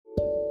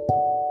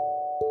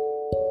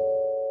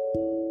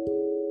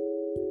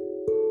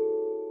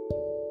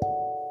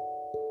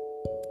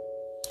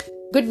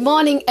Good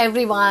morning,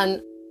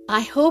 everyone.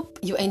 I hope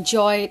you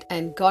enjoyed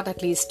and got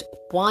at least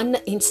one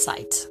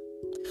insight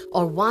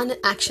or one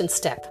action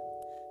step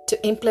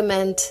to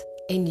implement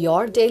in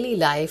your daily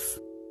life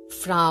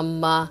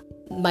from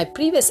my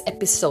previous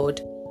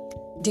episode.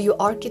 Do you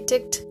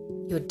architect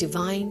your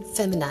divine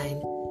feminine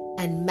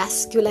and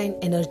masculine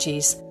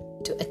energies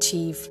to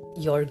achieve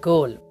your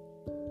goal?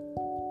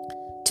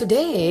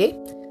 Today,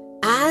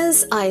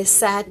 as I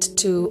sat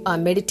to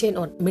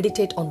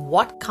meditate on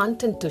what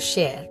content to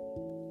share,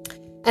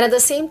 and at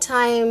the same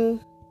time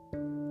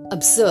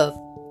observe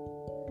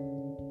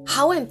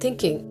how I'm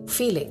thinking,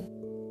 feeling,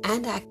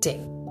 and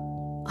acting,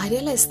 I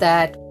realized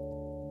that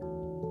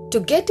to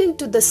get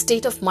into the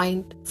state of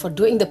mind for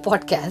doing the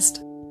podcast,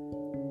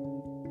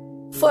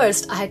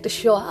 first I had to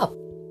show up.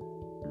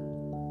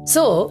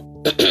 So,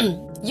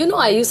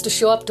 I used to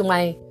show up to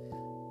my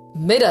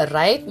mirror,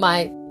 right?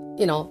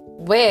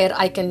 Where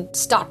I can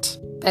start,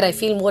 where I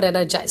feel more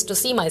energized to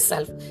see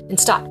myself and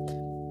start.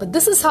 But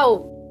this is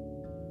how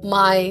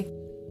my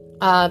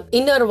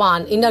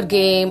inner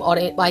game, or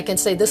I can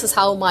say this is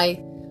how my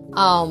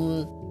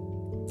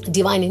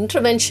divine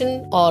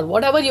intervention, or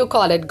whatever you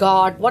call it,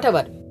 God,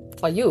 whatever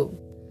for you.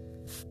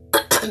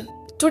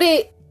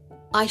 Today,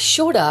 I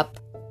showed up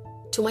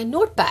to my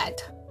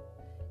notepad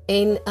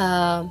in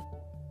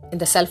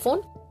the cell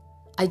phone.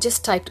 I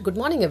just typed, "Good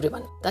morning,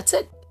 everyone." That's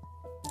it.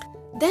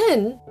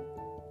 Then,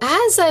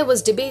 as I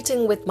was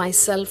debating with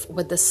myself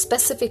with the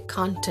specific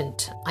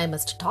content I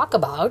must talk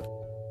about,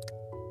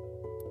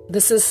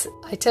 this is,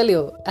 I tell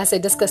you, as I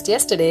discussed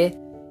yesterday,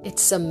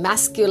 it's a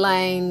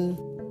masculine,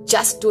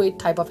 just do it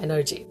type of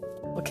energy.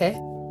 Okay?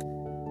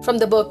 From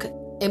the book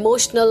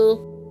Emotional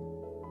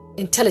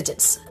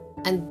Intelligence.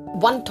 And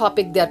one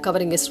topic they are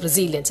covering is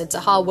resilience. It's a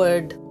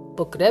Harvard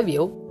book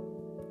review.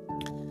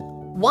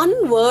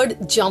 One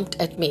word jumped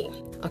at me.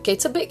 Okay,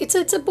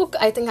 it's a book,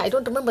 I think, I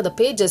don't remember the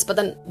pages, but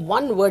then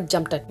one word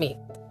jumped at me.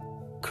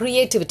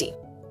 Creativity.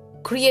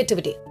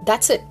 Creativity.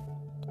 That's it.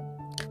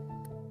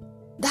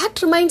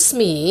 That reminds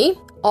me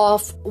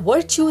of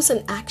Virtues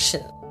in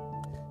Action,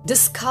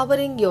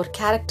 Discovering Your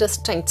Character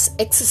Strengths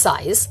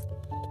exercise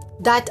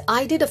that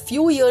I did a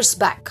few years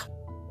back.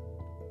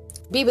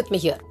 Be with me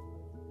here.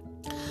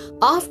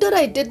 After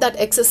I did that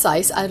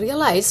exercise, I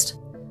realized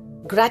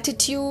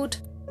gratitude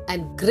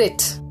and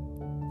grit,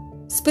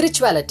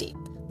 spirituality,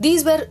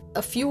 these were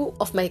a few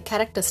of my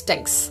character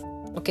strengths.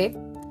 Okay,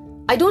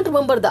 I don't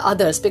remember the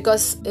others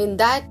because in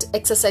that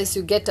exercise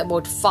you get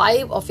about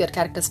 5 of your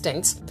character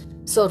strengths.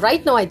 So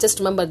right now I just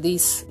remember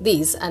these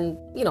and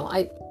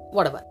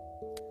whatever.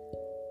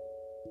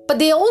 But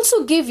they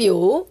also give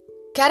you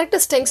character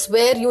strengths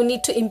where you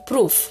need to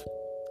improve.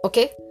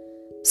 Okay,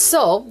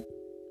 so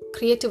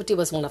creativity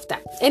was one of them.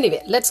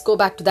 Anyway, let's go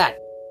back to that.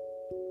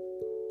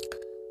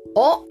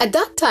 At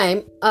that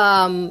time,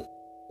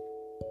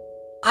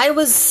 I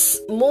was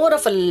more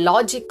of a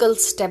logical,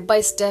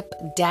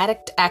 step-by-step,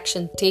 direct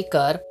action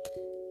taker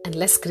and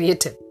less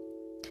creative.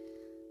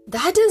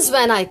 That is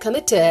when I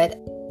committed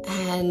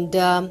and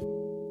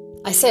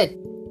I said,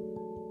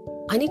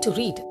 I need to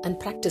read and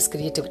practice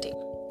creativity.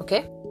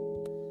 Okay?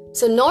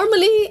 So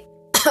normally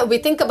we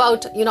think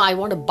about, I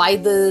want to buy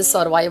this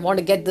or I want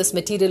to get this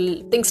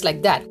material, things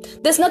like that.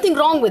 There's nothing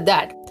wrong with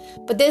that.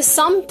 But there's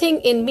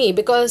something in me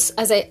because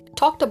as I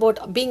talked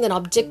about being an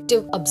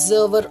objective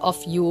observer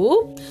of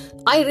you,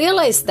 I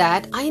realized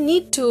that I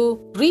need to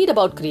read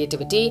about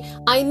creativity.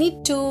 I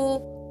need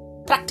to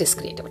practice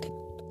creativity.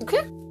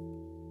 Okay?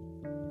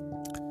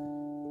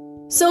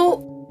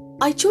 So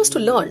I chose to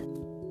learn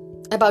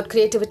about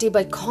creativity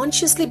by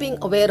consciously being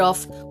aware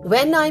of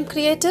when I'm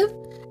creative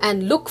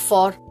and look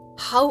for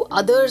how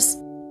others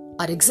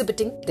are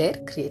exhibiting their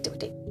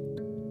creativity.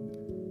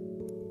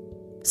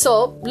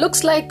 So,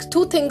 looks like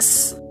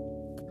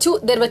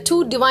there were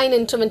two divine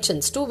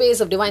interventions, 2 ways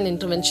of divine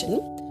intervention,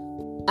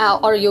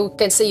 or you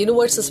can say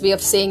universe's way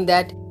of saying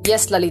that,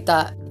 yes,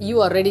 Lalita,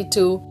 you are ready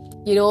to,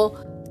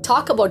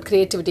 talk about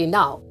creativity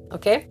now,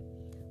 okay?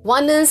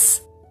 One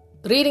is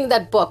reading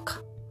that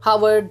book,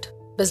 Harvard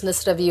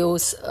Business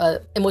Reviews,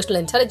 Emotional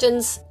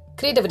Intelligence,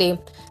 Creativity,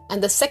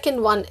 and the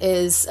second one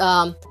is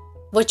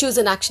Virtues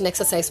in Action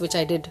exercise, which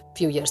I did a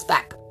few years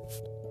back.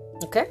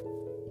 Okay?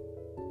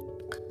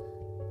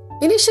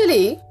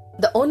 Initially,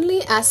 the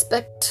only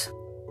aspect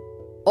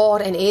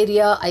or an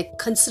area I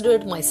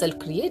considered myself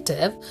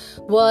creative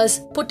was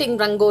putting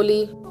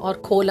rangoli or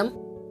kolam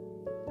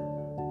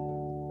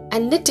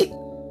and knitting,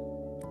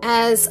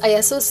 as I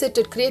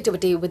associated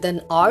creativity with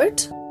an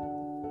art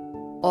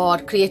or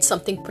create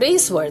something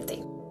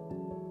praiseworthy.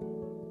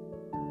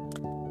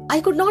 I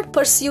could not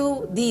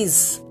pursue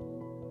these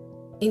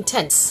in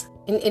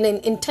an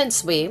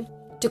intense way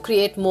to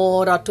create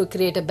more or to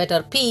create a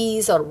better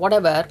piece or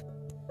whatever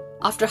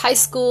after high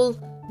school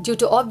due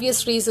to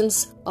obvious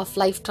reasons of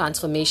life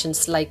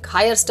transformations like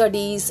higher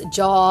studies,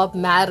 job,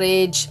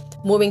 marriage,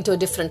 moving to a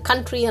different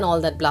country and all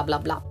that blah blah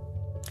blah.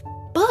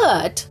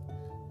 But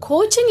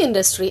coaching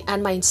industry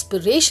and my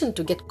inspiration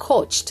to get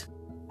coached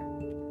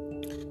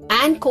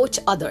and coach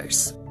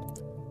others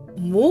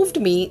moved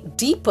me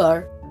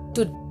deeper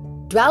to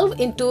delve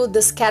into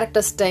this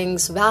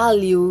characteristics,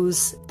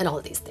 values, and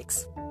all these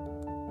things.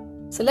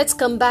 So let's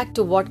come back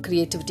to what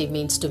creativity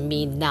means to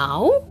me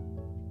now,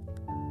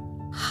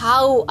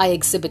 how I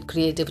exhibit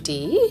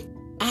creativity,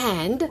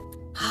 and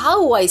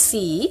how I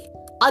see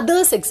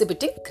others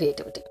exhibiting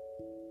creativity.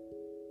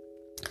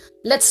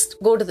 Let's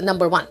go to the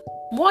number one.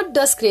 What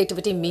does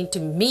creativity mean to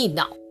me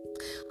now?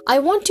 I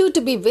want you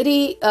to be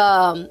very,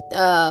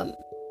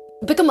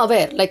 become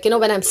aware. Like,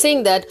 when I'm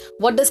saying that,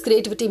 what does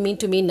creativity mean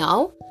to me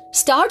now?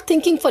 Start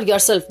thinking for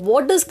yourself,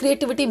 what does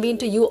creativity mean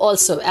to you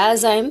also,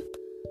 as I'm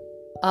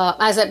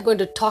going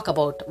to talk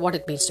about what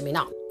it means to me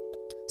now.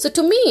 So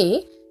to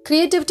me,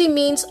 creativity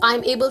means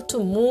I'm able to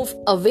move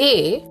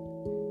away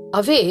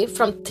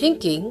from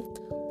thinking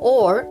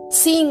or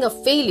seeing a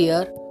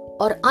failure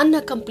or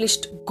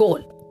unaccomplished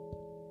goal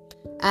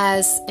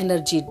as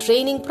energy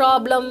draining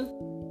problem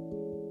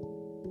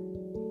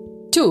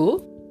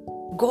to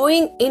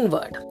going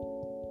inward,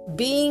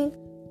 being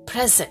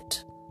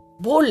present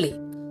boldly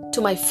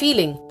to my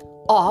feeling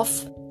of,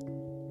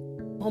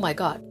 oh my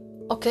God,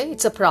 okay,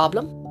 it's a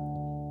problem.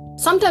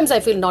 Sometimes I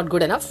feel not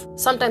good enough.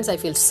 Sometimes I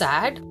feel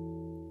sad.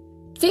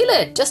 Feel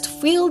it. Just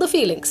feel the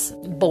feelings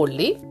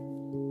boldly.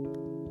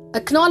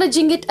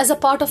 Acknowledging it as a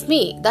part of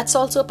me. That's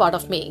also a part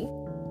of me.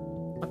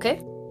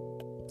 Okay?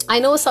 I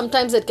know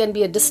sometimes it can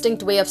be a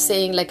distinct way of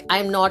saying like,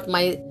 I'm not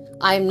my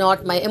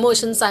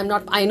emotions.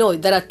 I know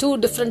there are two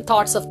different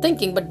thoughts of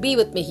thinking, but be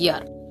with me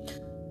here.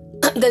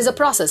 There's a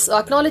process. So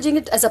acknowledging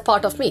it as a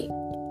part of me.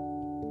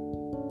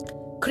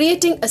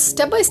 Creating a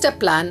step-by-step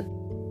plan.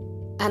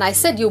 And I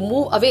said you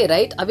move away,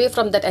 right? Away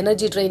from that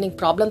energy draining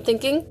problem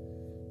thinking.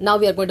 Now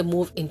we are going to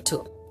move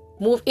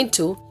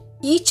into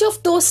each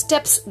of those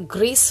steps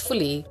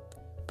gracefully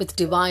with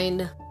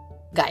divine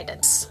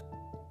guidance.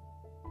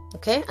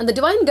 Okay? And the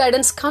divine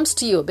guidance comes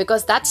to you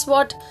because that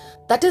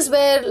is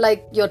where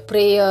like your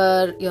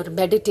prayer, your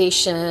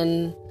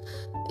meditation,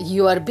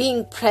 you are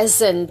being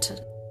present,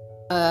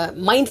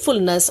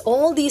 mindfulness,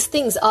 all these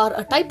things are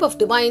a type of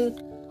divine,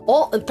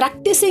 or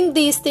practicing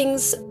these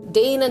things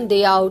day in and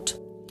day out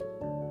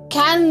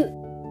can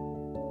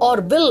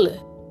or will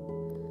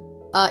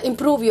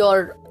improve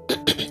your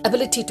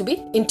ability to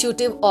be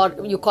intuitive, or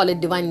you call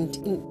it divine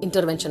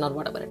intervention or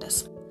whatever it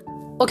is.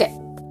 Okay,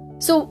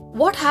 so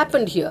what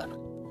happened here?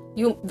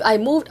 I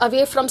moved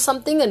away from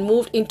something and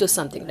moved into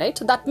something, right?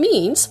 So that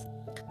means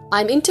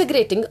I am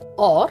integrating,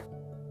 or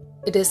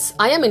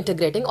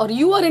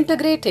you are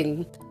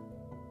integrating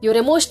your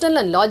emotional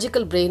and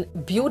logical brain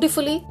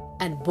beautifully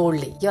and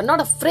boldly. You're not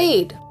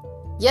afraid.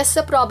 Yes,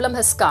 a problem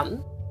has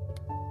come,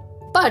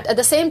 but at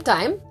the same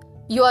time,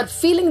 you are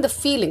feeling the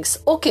feelings.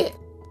 Okay,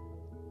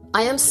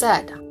 I am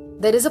sad.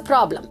 There is a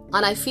problem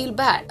and I feel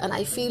bad and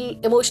I feel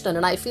emotional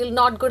and I feel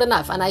not good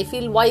enough and I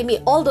feel why me?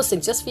 All those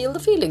things. Just feel the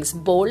feelings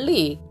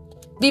boldly.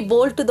 Be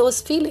bold to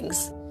those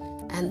feelings.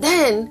 And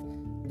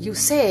then you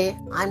say,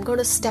 I'm going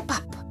to step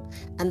up.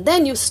 And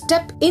then you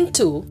step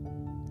into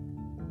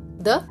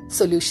the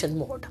solution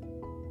mode.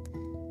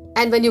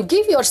 And when you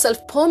give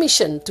yourself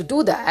permission to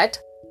do that,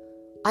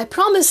 I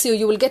promise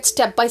you will get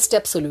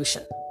step-by-step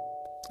solution.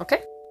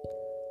 Okay?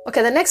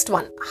 Okay, the next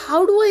one.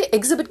 How do I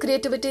exhibit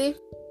creativity?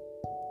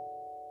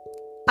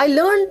 I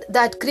learned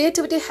that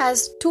creativity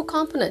has two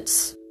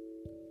components: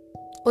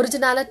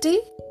 originality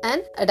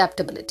and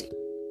adaptability.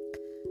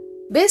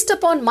 Based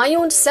upon my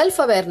own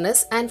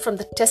self-awareness and from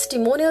the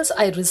testimonials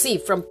I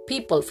receive from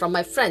people, from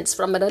my friends,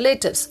 from my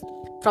relatives,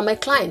 from my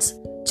clients,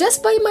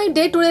 just by my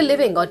day-to-day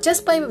living or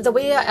just by the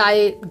way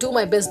I do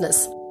my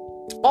business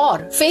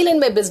or fail in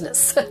my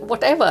business,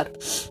 whatever,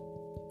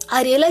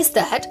 I realized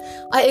that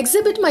I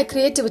exhibit my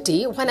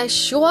creativity when I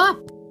show up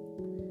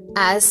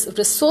as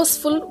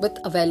resourceful with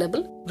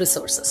available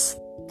resources.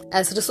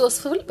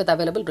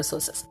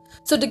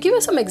 So to give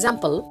you some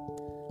example,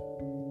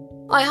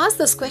 I asked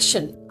this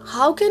question: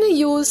 how can I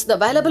use the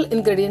available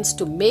ingredients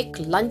to make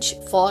lunch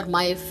for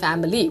my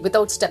family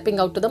without stepping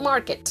out to the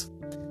market?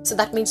 So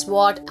that means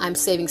what? I'm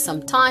saving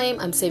some time,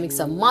 I'm saving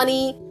some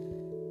money,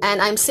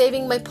 and I'm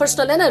saving my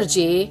personal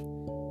energy,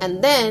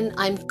 and then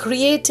I'm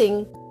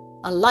creating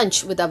a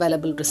lunch with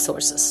available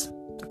resources.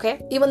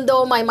 Okay? Even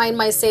though my mind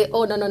might say,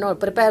 oh, no,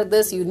 prepare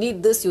this, you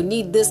need this,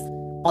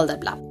 all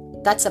that blah.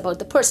 That's about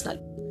the personal.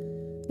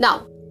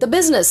 Now, the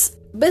business,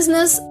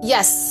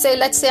 yes,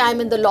 let's say I'm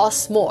in the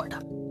loss mode,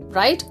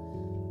 right?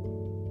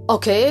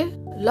 Okay,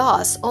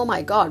 loss, oh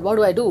my God, what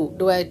do I do?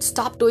 Do I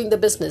stop doing the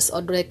business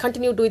or do I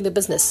continue doing the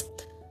business?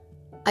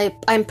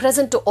 I'm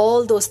present to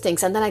all those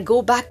things, and then I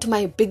go back to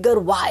my bigger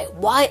why.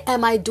 Why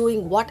am I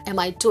doing what am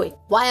I doing?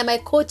 Why am I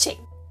coaching?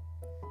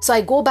 So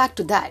I go back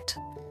to that.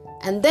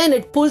 And then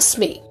it pulls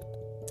me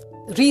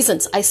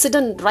reasons. I sit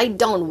and write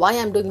down why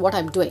I'm doing what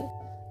I'm doing.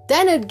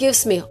 Then it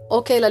gives me,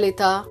 okay,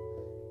 Lalita,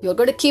 you're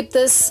going to keep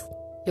this.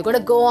 You're going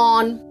to go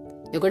on.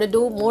 You're going to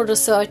do more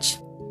research.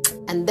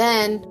 And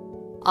then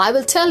I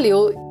will tell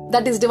you,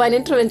 that is divine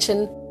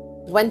intervention,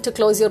 when to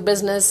close your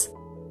business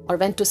or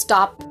when to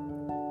stop,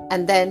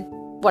 and then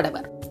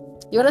whatever.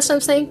 You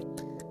understand what I'm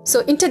saying?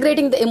 So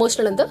integrating the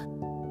emotional and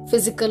the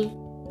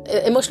physical,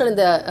 emotional and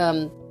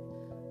the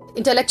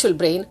intellectual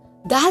brain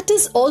that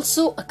is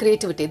also a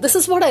creativity. This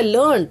is what I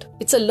learned.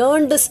 It's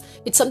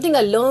something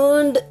I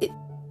learned.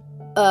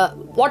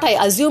 What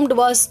I assumed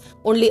was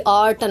only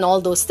art and all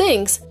those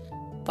things,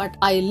 but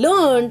I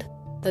learned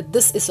that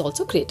this is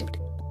also creativity.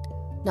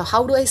 Now,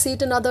 how do I see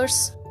it in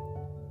others?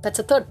 That's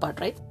a third part,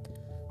 right?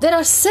 There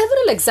are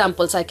several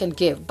examples I can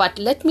give, but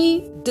let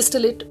me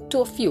distill it to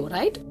a few,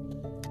 right?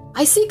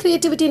 I see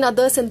creativity in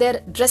others in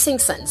their dressing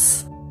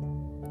sense,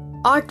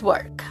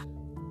 artwork,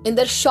 in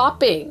their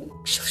shopping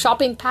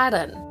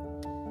pattern,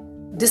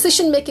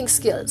 decision-making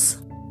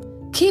skills,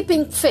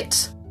 keeping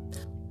fit,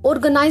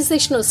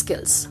 organizational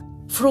skills,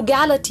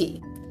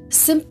 frugality,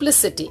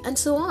 simplicity, and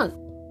so on.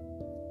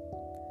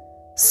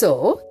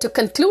 So, to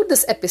conclude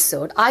this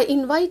episode, I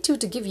invite you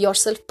to give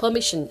yourself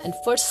permission and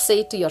first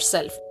say to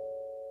yourself,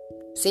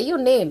 say your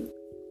name.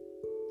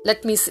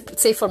 Let me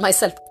say for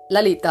myself,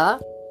 Lalita.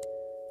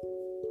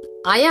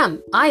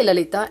 I,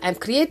 Lalita, am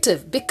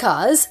creative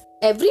because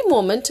every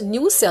moment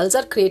new cells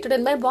are created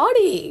in my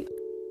body.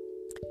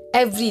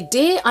 Every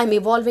day I'm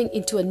evolving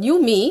into a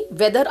new me,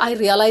 whether I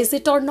realize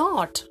it or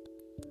not.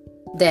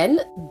 Then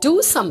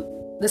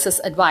this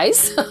is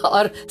advice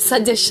or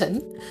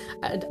suggestion.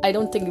 And I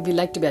don't think we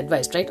like to be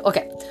advised, right?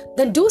 Okay.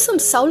 Then do some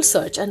soul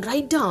search and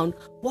write down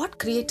what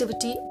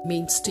creativity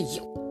means to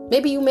you.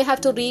 Maybe you may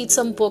have to read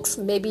some books,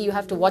 maybe you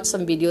have to watch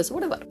some videos,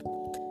 whatever.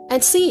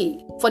 And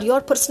see for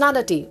your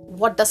personality,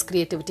 what does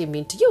creativity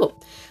mean to you?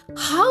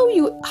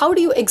 How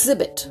do you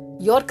exhibit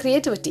your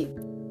creativity?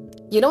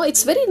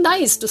 It's very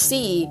nice to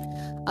see,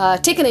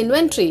 take an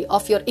inventory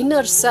of your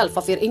inner self,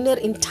 of your inner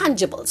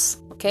intangibles,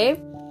 okay?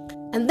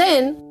 And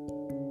then,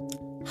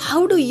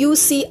 how do you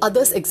see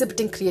others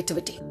exhibiting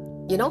creativity?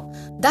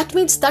 That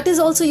means that is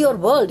also your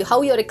world,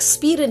 how you're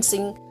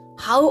experiencing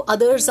how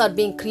others are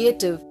being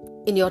creative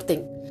in your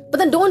thing. But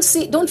then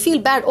don't feel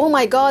bad. Oh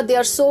my God, they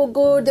are so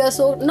good. They are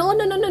so... No.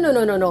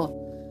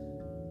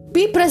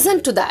 Be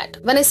present to that.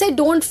 When I say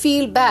don't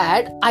feel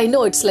bad, I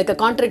know it's like a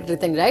contradictory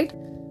thing, right?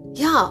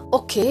 Yeah,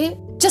 okay.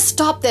 Just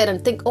stop there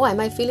and think, oh,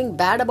 am I feeling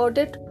bad about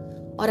it?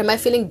 Or am I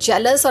feeling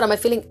jealous? Or am I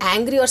feeling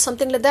angry or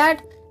something like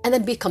that? And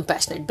then be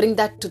compassionate. Bring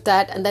that to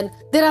that. And then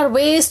there are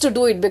ways to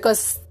do it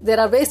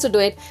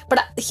But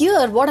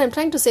here, what I'm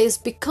trying to say is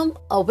become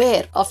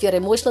aware of your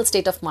emotional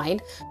state of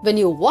mind. When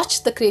you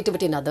watch the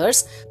creativity in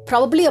others,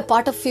 probably a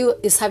part of you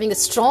is having a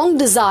strong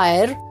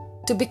desire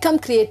to become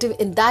creative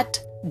in that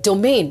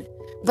domain.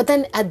 But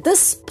then at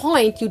this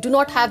point, you do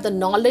not have the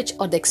knowledge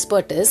or the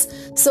expertise.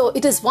 So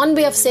it is one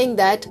way of saying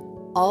that,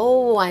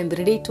 oh, I'm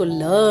ready to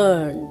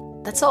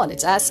learn. That's all.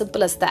 It's as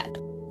simple as that.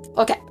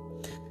 Okay.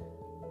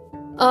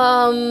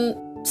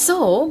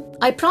 So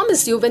I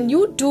promise you, when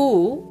you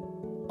do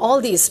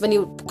all these, when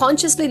you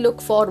consciously look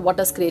for what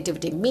does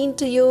creativity mean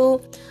to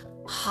you,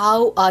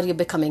 how are you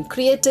becoming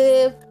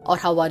creative, or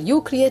how are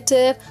you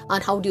creative,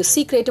 and how do you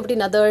see creativity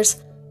in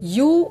others,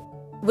 you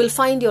will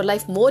find your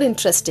life more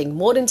interesting,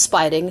 more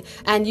inspiring,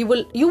 and you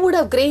would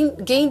have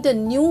gained a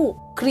new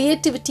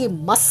creativity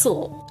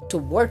muscle to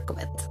work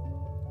with.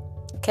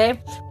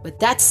 Okay. With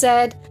that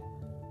said,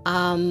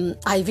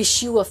 I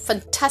wish you a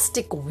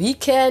fantastic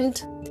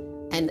weekend.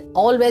 And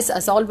always,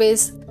 as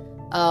always,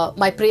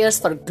 my prayers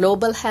for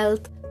global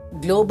health,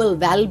 global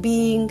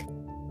well-being,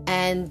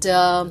 and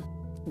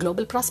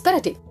global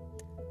prosperity.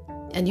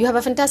 And you have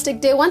a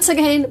fantastic day once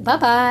again.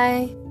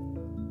 Bye-bye.